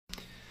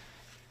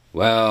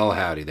Well,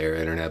 howdy there,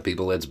 Internet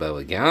people. It's Bo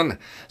again.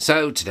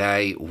 So,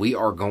 today we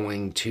are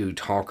going to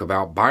talk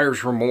about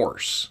buyer's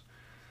remorse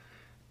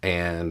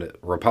and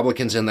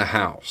Republicans in the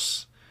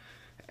House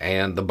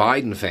and the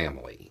Biden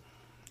family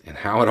and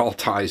how it all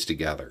ties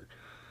together.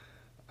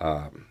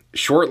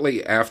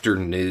 Shortly after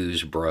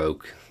news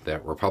broke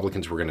that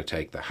Republicans were going to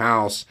take the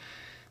House,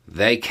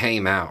 they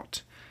came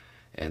out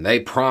and they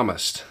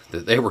promised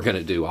that they were going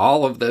to do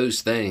all of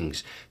those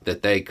things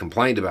that they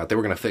complained about. They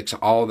were going to fix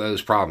all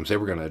those problems. They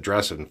were going to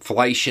address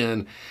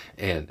inflation,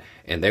 and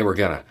they were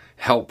going to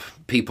help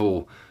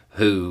people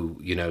who,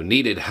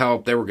 needed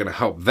help. They were going to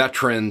help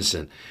veterans,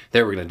 and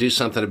they were going to do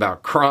something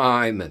about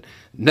crime. And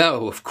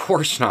no, of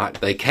course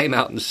not. They came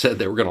out and said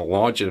they were going to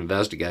launch an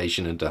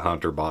investigation into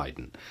Hunter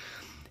Biden.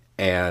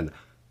 And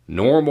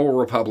normal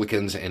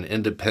Republicans and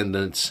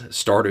independents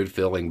started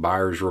feeling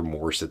buyer's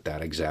remorse at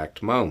that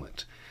exact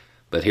moment.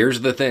 But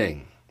here's the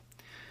thing.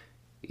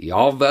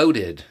 Y'all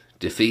voted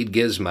to feed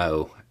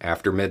Gizmo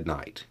after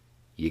midnight.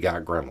 You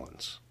got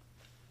gremlins.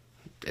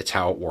 It's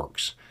how it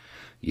works.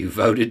 You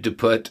voted to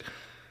put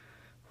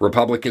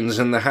Republicans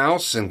in the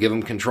House and give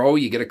them control.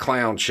 You get a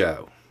clown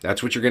show.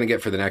 That's what you're going to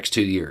get for the next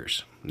 2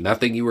 years.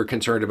 Nothing you were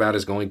concerned about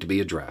is going to be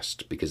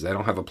addressed because they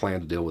don't have a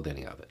plan to deal with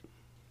any of it.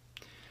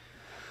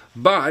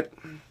 But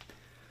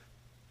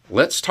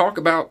let's talk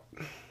about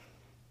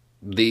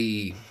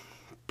the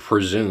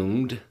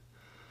presumed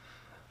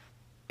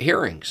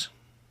hearings,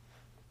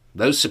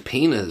 those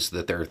subpoenas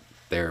that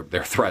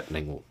they're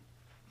threatening.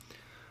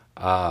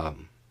 What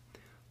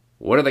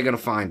are they going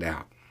to find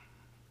out?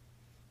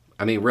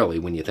 I mean, really,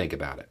 when you think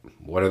about it,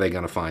 what are they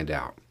going to find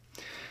out?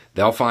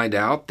 They'll find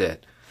out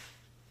that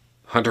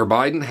Hunter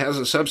Biden has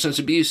a substance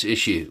abuse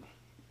issue,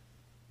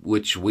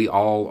 which we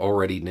all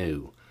already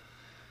knew,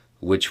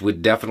 which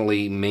would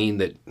definitely mean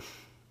that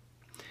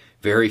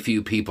very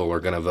few people are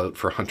going to vote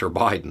for Hunter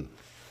Biden.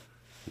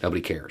 Nobody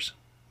cares.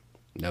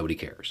 Nobody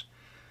cares.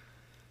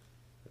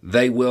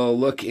 They will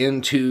look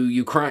into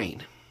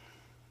Ukraine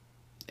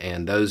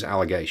and those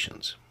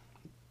allegations.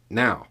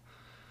 Now,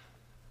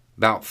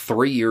 about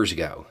 3 years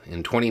ago,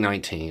 in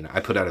 2019, I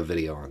put out a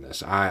video on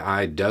this.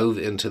 I dove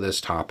into this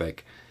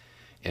topic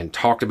and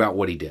talked about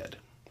what he did.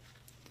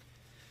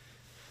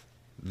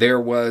 There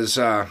was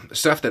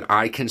stuff that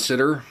I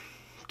consider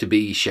to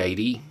be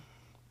shady,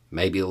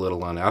 maybe a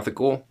little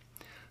unethical,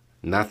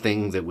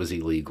 nothing that was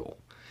illegal.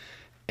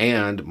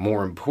 And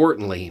more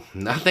importantly,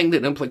 nothing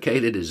that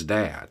implicated his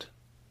dad.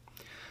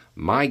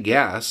 My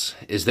guess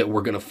is that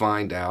we're going to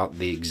find out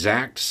the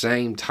exact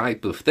same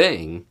type of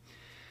thing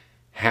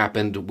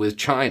happened with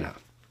China.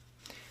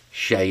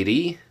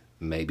 Shady,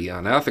 maybe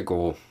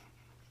unethical,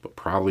 but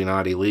probably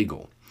not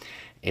illegal.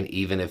 And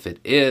even if it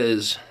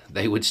is,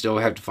 they would still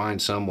have to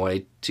find some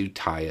way to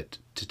tie it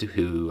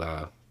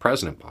to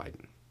President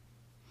Biden.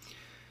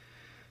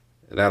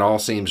 That all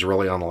seems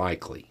really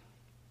unlikely.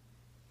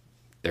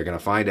 They're going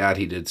to find out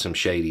he did some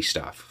shady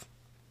stuff.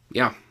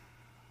 Yeah,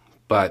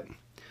 but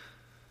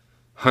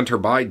Hunter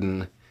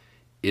Biden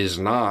is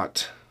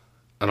not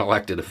an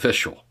elected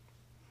official,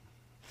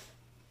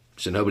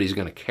 so nobody's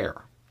going to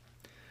care.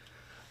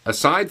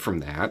 Aside from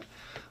that,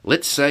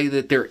 let's say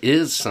that there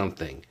is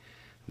something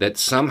that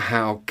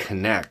somehow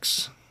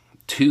connects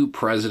to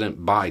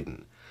President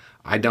Biden.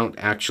 I don't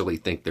actually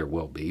think there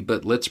will be,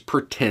 but let's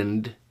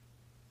pretend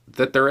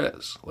that there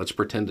is. Let's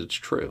pretend it's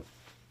true.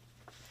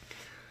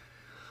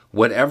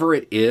 Whatever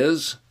it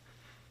is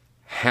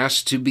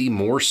has to be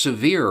more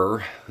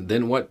severe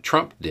than what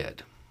Trump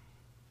did.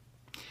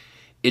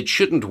 It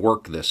shouldn't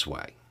work this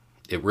way.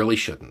 It really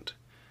shouldn't.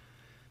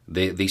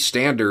 The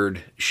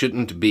standard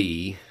shouldn't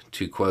be,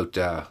 to quote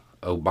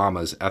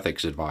Obama's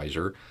ethics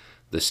advisor,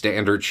 the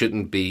standard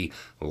shouldn't be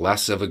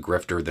less of a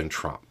grifter than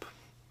Trump.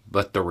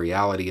 But the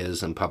reality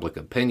is, in public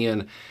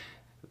opinion,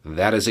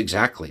 that is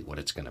exactly what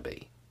it's going to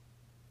be.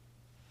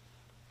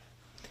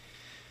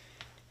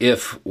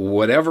 If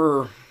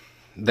whatever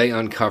they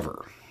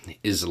uncover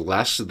is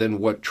less than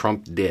what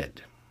Trump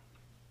did,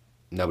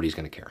 nobody's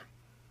going to care.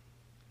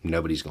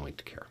 Nobody's going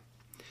to care.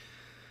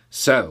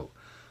 So,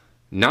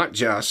 not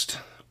just...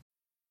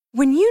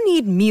 When you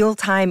need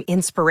mealtime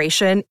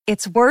inspiration,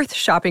 it's worth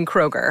shopping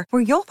Kroger,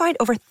 where you'll find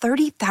over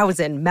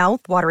 30,000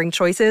 mouth-watering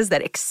choices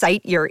that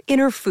excite your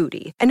inner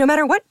foodie. And no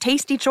matter what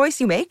tasty choice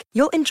you make,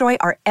 you'll enjoy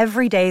our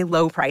everyday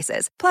low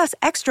prices, plus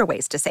extra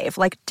ways to save,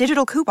 like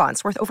digital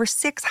coupons worth over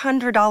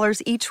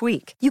 $600 each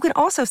week. You can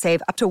also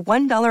save up to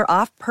 $1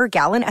 off per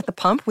gallon at the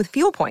pump with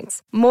fuel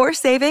points. More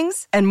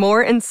savings and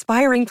more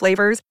inspiring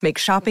flavors make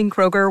shopping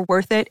Kroger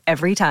worth it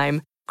every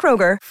time.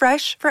 Kroger,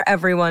 fresh for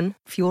everyone.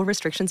 Fuel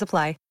restrictions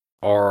apply.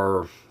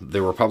 Are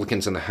the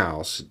Republicans in the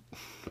House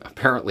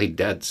apparently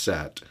dead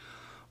set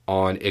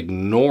on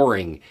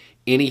ignoring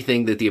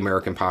anything that the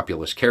American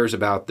populace cares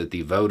about, that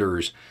the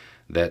voters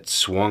that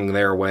swung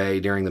their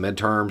way during the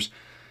midterms,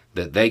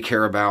 that they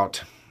care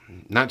about?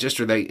 Not just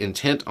are they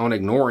intent on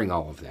ignoring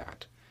all of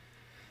that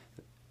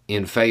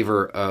in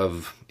favor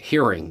of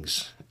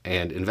hearings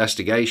and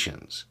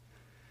investigations,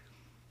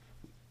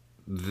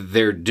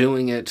 they're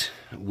doing it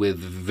with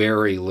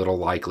very little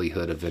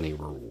likelihood of any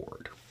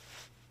reward.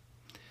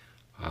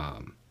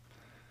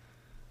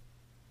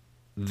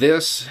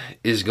 This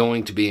is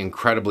going to be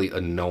incredibly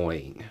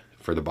annoying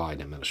for the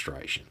Biden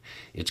administration.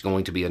 It's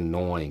going to be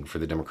annoying for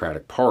the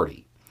Democratic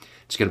Party.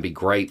 It's going to be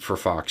great for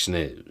Fox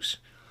News.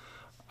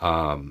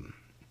 I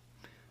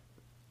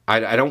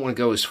don't want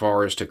to go as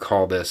far as to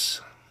call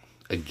this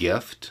a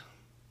gift,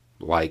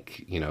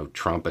 like,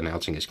 Trump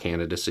announcing his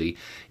candidacy.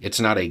 It's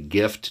not a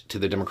gift to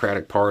the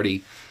Democratic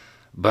Party,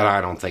 but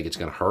I don't think it's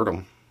going to hurt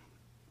them,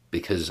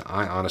 because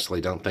I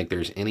honestly don't think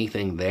there's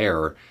anything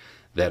there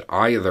that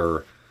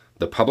either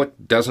the public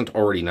doesn't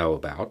already know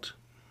about,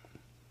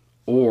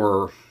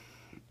 or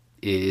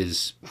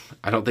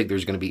I don't think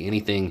there's going to be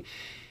anything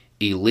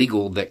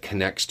illegal that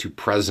connects to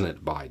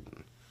President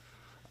Biden.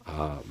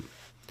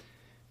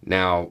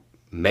 Now,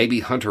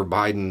 maybe Hunter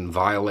Biden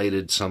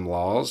violated some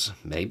laws,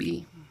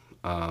 maybe,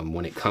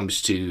 when it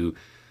comes to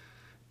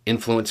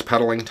influence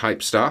peddling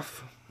type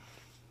stuff.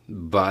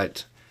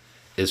 But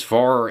as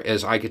far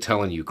as I could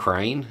tell in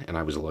Ukraine, and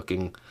I was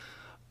looking,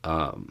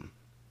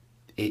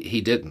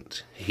 he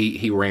didn't.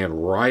 He ran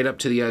right up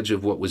to the edge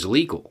of what was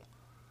legal,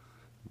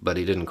 but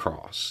he didn't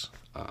cross.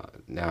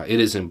 Now, it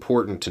is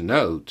important to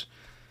note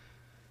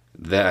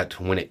that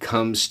when it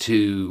comes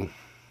to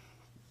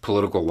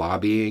political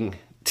lobbying,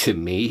 to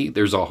me,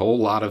 there's a whole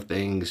lot of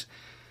things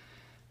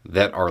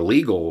that are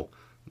legal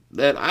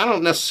that I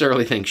don't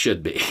necessarily think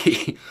should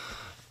be.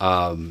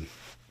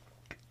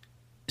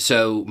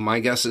 So my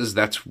guess is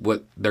that's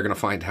what they're going to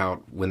find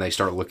out when they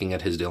start looking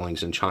at his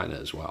dealings in China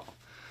as well.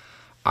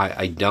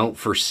 I don't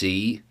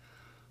foresee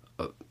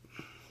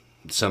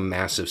some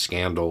massive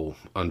scandal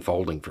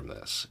unfolding from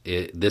this.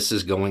 This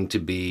is going to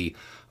be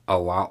a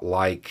lot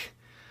like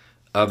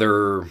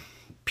other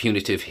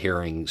punitive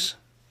hearings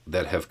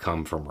that have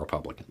come from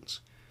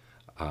Republicans.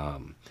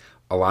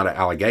 A lot of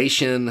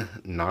allegation,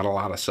 not a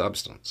lot of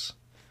substance.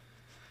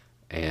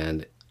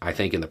 And I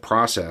think in the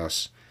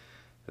process,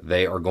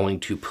 they are going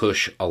to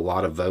push a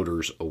lot of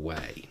voters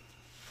away.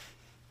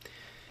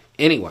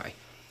 Anyway,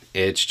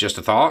 it's just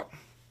a thought.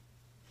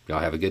 Y'all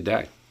have a good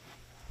day.